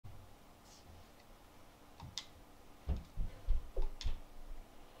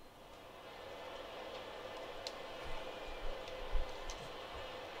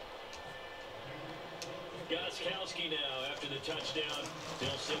Gronkowski now after the touchdown. He'll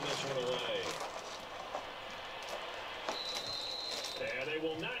send this one away. And they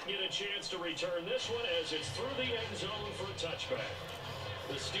will not get a chance to return this one as it's through the end zone for a touchback.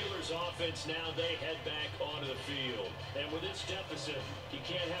 The Steelers offense now, they head back onto the field. And with this deficit, you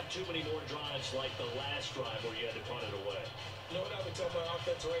can't have too many more drives like the last drive where you had to punt it away. You know what I would tell my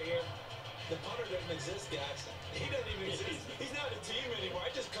offense right here? The punter doesn't exist, guys. He doesn't even exist. He's not a team anymore.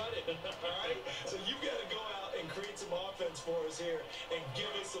 I just cut it. All right? So you've got to go out and create some offense for us here and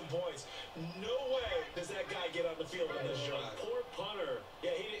give us some points. No way does that guy get on the field on this drive. Poor punter.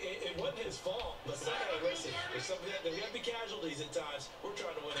 Yeah, it wasn't his fault. But listen, there's got to be casualties at times. We're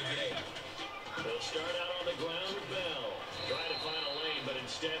trying to win a game. They'll start out on the ground with Bell. Trying to find a lane, but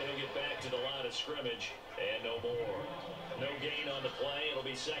instead he'll get back to the line of scrimmage. And no more. No gain on the play. It'll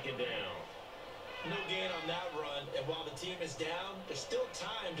be second down. No gain on that run, and while the team is down, there's still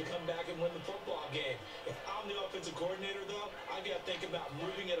time to come back and win the football game. If I'm the offensive coordinator, though, I've got to think about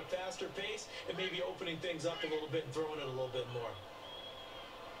moving at a faster pace and maybe opening things up a little bit and throwing it a little bit more.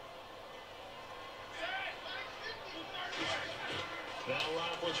 Now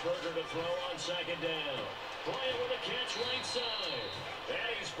Roethlisberger to throw on second down. Bryant with a catch right side.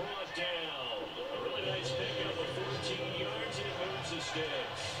 And he's brought down. A really nice pickup of 14 yards, and it moves the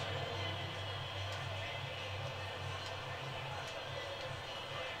sticks.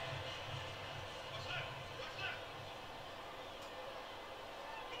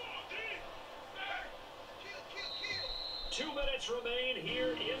 Remain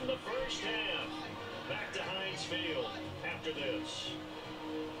here in the first half. Back to Heinz Field after this.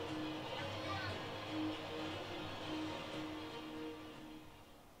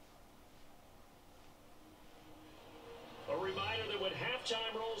 A reminder that when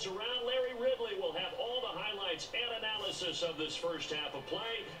halftime rolls around, Larry Ridley will have all the highlights and analysis of this first half of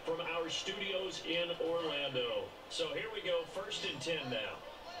play from our studios in Orlando. So here we go, 1st and 10 now.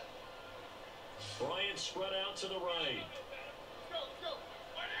 Bryant spread out to the right.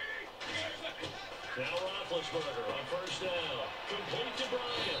 Now Roethlisberger on first down. Complete to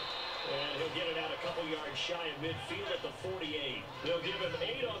Bryant. And he'll get it out a couple yards shy of midfield at the 48. They'll give him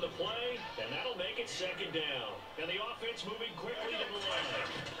 8 on the play, and that'll make it second down. And the offense moving quickly to the line.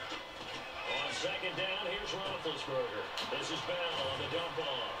 On second down, here's Roethlisberger. This is Bell on the dump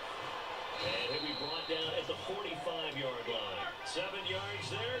off. And he'll be brought down at the 45-yard line. 7 yards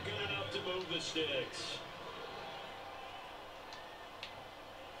there, good enough to move the sticks.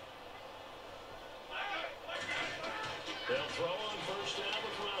 They'll throw on first down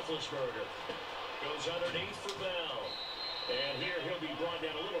with Roethlisberger. Goes underneath for Bell. And here he'll be brought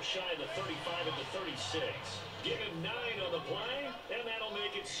down a little shy of the 35 at the 36. Give him 9 on the play, and that'll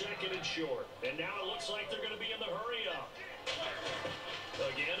make it second and short. And now it looks like they're going to be in the hurry up.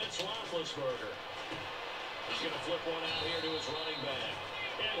 Again, it's Roethlisberger. He's going to flip one out here to his running back.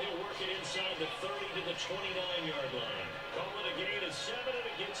 And he'll work it inside the 30 to the 29-yard line. Call it a gain of 7, and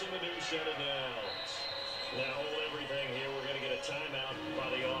it gets him a new set of downs. Now hold everything here. We're going to get a timeout by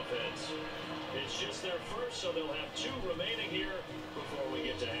the offense. It's just their first, so they'll have 2 remaining here before we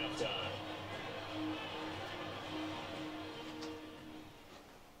get to halftime.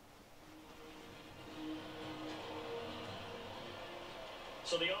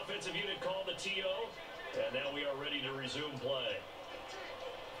 So the offensive unit called the TO, and now we are ready to resume play.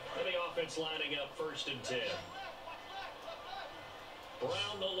 And the offense lining up 1st and 10.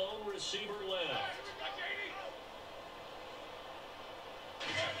 Brown, the lone receiver, left.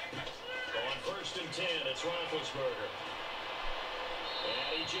 On 1st and 10, it's Roethlisberger.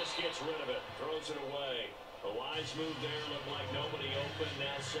 And he just gets rid of it, throws it away. A wise move there, looked like nobody open,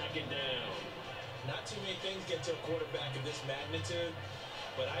 now second down. Not too many things get to a quarterback of this magnitude,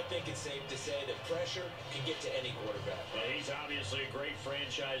 but I think it's safe to say that pressure can get to any quarterback. Well, he's obviously a great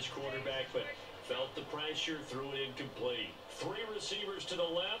franchise quarterback, but felt the pressure, threw it incomplete. 3 receivers to the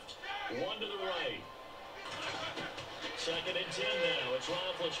left, 1 to the right. 2nd and 10 now. It's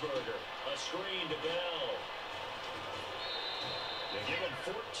Roethlisberger. A screen to Bell. They give him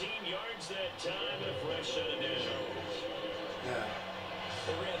 14 yards that time and a fresh set of downs.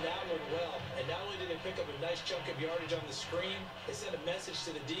 They ran that one well, and not only did they pick up a nice chunk of yardage on the screen, they sent a message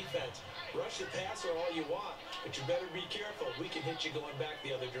to the defense. Rush the passer all you want, but you better be careful. We can hit you going back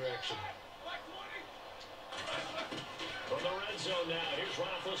the other direction. From the red zone now, here's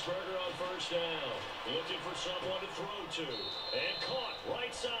Roethlisberger on first down. Looking for someone to throw to. And caught,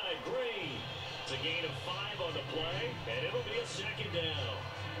 right side, Green. It's a gain of 5 on the play, and it'll be a second down.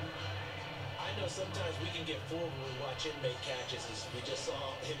 I know sometimes we can get fooled when we watch him make catches, as we just saw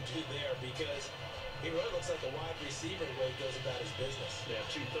him do there, because he really looks like a wide receiver the way he goes about his business. Yeah,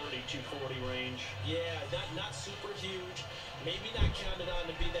 230, 240 range. Yeah, not super huge. Maybe not counted on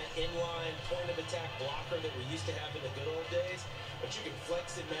to be that inline point-of-attack blocker that we used to have in the good old days. But you can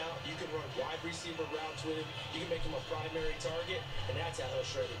flex him out. You can run wide receiver routes with him. You can make him a primary target, and that's how he'll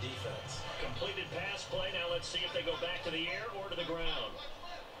shred a defense. Completed pass play. Now let's see if they go back to the air or to the ground.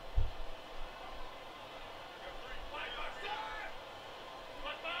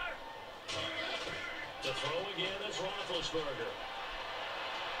 To throw again is Roethlisberger.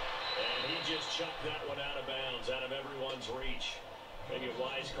 And he just chucked that one out of bounds, out of everyone's reach. Maybe a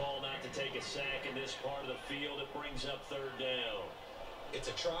wise call not to take a sack in this part of the field. It brings up third down. It's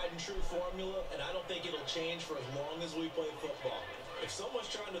a tried-and-true formula, and I don't think it'll change for as long as we play football. If someone's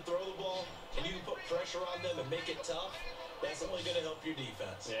trying to throw the ball and you can put pressure on them and make it tough, that's only going to help your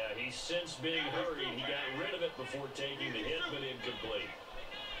defense. Yeah, he's since being hurried. He got rid of it before taking the hit, but incomplete.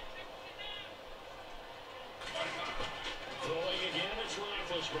 Throwing again, it's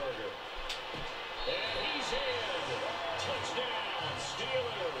Roethlisberger. And he's in. Touchdown,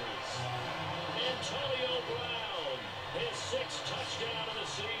 Steelers. Antonio Brown, his 6th touchdown of the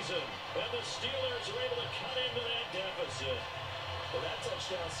season. And the Steelers are able to cut into that deficit. Well, that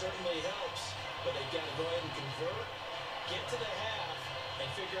touchdown certainly helps, but they've got to go ahead and convert, get to the half, and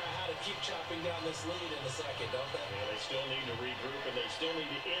figure out how to keep chopping down this lead in the second, don't they? Yeah, they still need to regroup, and they still need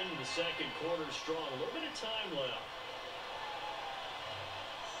to end the second quarter strong. A little bit of time left.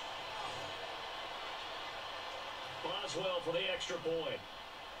 Boswell for the extra point.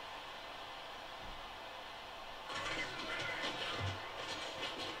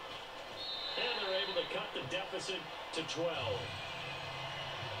 And they're able to cut the deficit to 12.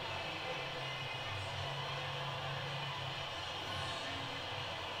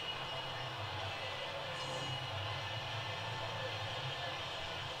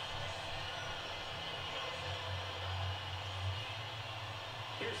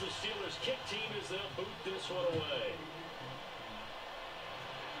 Here's the Steelers kick team as they'll boot this one away.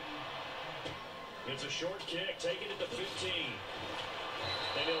 It's a short kick, taking it to 15.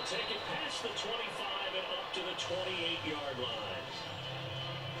 And he'll take it past the 25 and up to the 28-yard line.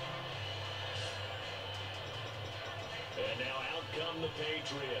 And now out come the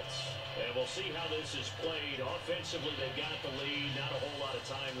Patriots. And we'll see how this is played. Offensively, they've got the lead. Not a whole lot of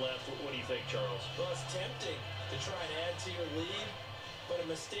time left. What do you think, Charles? Well, it's tempting to try and add to your lead. But a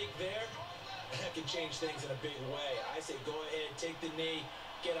mistake there, that can change things in a big way. I say go ahead, take the knee,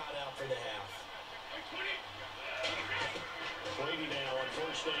 get on out for the half. Brady now on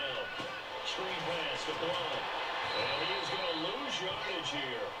first down. Screen pass to Blunt. And he is going to lose yardage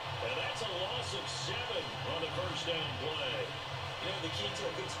here. And that's a loss of 7 on the first down play. You know the key to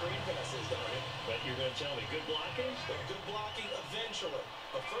a good screen pass is, don't you? But you're going to tell me good blocking? Well, good blocking eventually.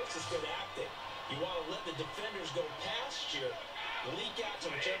 But first it's good acting. You want to let the defenders go past you, leak out to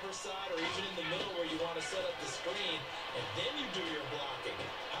whichever side or even in the middle where you want to set up the screen, and then you do your blocking.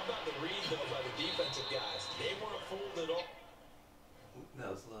 How about the read, though, by the defensive guys? They weren't fooled at all.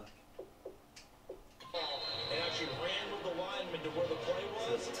 That was luck. And actually ran with the lineman to where the play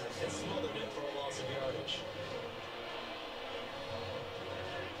was and smothered it for a loss of yardage.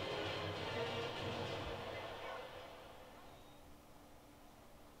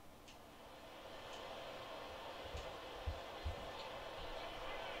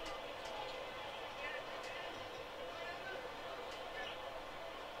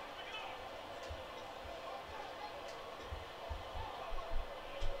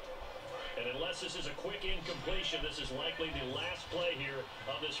 Unless this is a quick incompletion, this is likely the last play here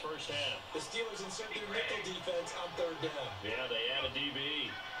of this first half. The Steelers insert their nickel defense on third down. Yeah, they add a DB.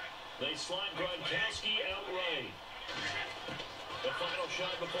 They slide Gronkowski outright. The final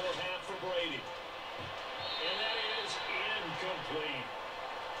shot before half for Brady. And that is incomplete.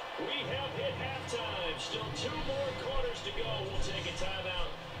 We have hit halftime. Still 2 more quarters to go. We'll take a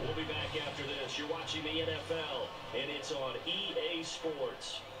timeout. We'll be back after this. You're watching the NFL, and it's on EA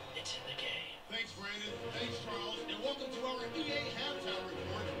Sports. It's in the game. Thanks, Brandon. Thanks, Charles. And welcome to our EA Halftime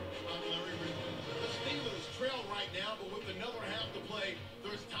Report. I'm Larry Ridley. The Steelers trail right now, but with another half to play,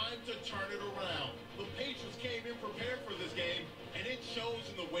 there's time to turn it around. The Patriots came in prepared for this game, and it shows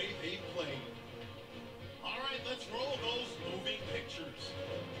in the way they played. All right, let's roll those moving pictures.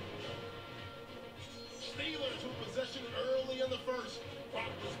 Steelers with possession early in the first.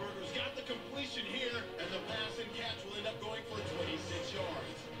 Roethlisberger's got the completion here, and the pass and catch will end up going for 26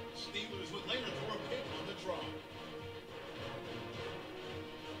 yards. Steelers would later throw a pick on the draw.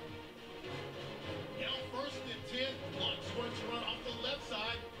 Now 1st and 10. Blunt's going to run off the left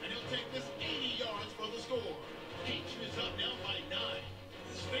side, and he'll take this 80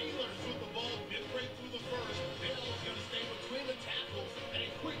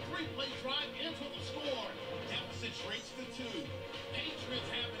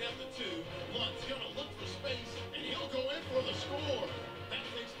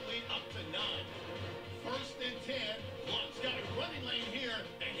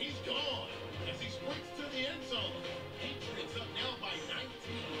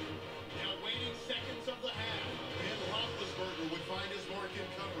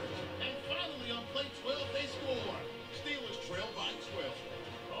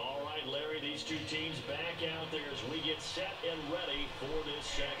 and ready for this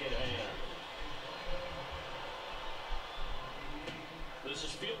second half. This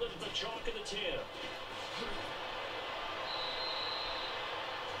is fielded at the chalk of the 10.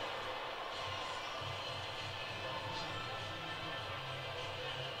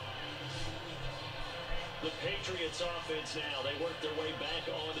 The Patriots offense now, they work their way back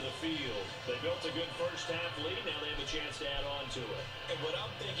onto the field. They built a good first half lead. Now they have a chance to add on to it. And what I'm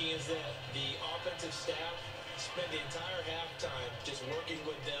thinking is that the offensive staff spent the entire halftime just working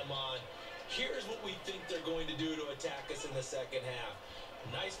with them on, here's what we think they're going to do to attack us in the second half.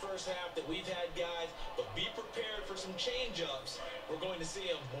 Nice first half that we've had, guys, but be prepared for some change-ups. We're going to see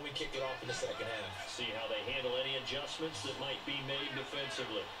them when we kick it off in the second half. See how they handle any adjustments that might be made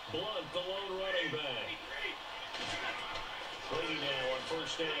defensively. Blunt, the lone running back. Brady now on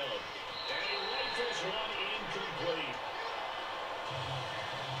first down. And he rifles one incomplete.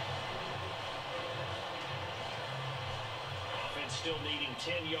 Offense still needing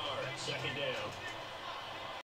 10 yards. Second down.